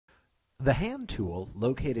The hand tool,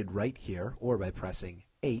 located right here, or by pressing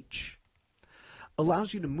H,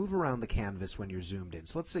 allows you to move around the canvas when you're zoomed in.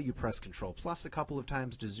 So let's say you press Control plus a couple of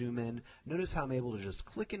times to zoom in. Notice how I'm able to just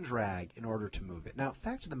click and drag in order to move it. Now,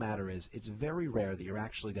 fact of the matter is, it's very rare that you're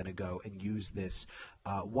actually going to go and use this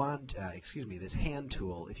this hand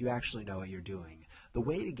tool if you actually know what you're doing. The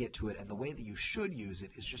way to get to it and the way that you should use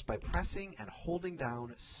it is just by pressing and holding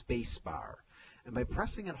down spacebar. And by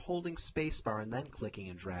pressing and holding spacebar and then clicking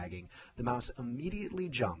and dragging, the mouse immediately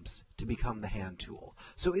jumps to become the hand tool.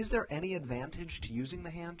 So is there any advantage to using the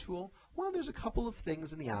hand tool? Well, there's a couple of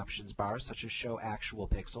things in the options bar, such as show actual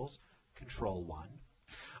pixels, Control 1,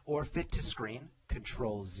 or fit to screen,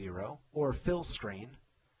 Control 0, or fill screen,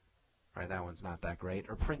 right, that one's not that great,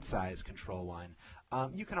 or print size, Control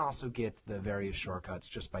 1. You can also get the various shortcuts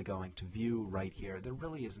just by going to view right here. There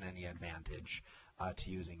really isn't any advantage to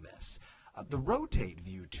using this. The rotate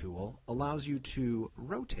view tool allows you to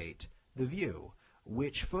rotate the view,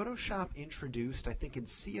 which Photoshop introduced, I think, in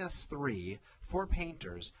CS3 for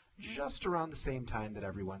painters just around the same time that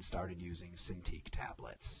everyone started using Cintiq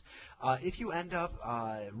tablets. If you end up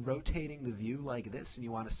rotating the view like this and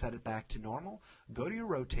you want to set it back to normal, go to your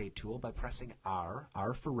rotate tool by pressing R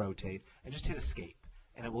for rotate, and just hit escape.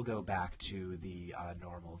 And it will go back to the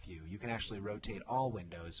normal view. You can actually rotate all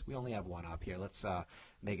windows. We only have one up here. Let's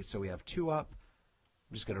make it so we have two up.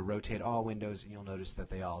 I'm just going to rotate all windows, and you'll notice that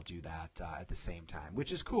they all do that at the same time,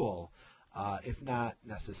 which is cool, if not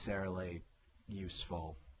necessarily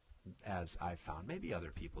useful, as I've found. Maybe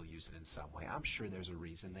other people use it in some way. I'm sure there's a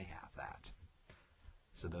reason they have that.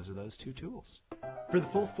 So those are those two tools. For the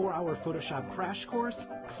full 4-hour Photoshop crash course,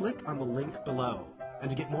 click on the link below. And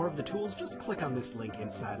to get more of the tools, just click on this link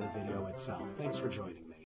inside of the video itself. Thanks for joining me.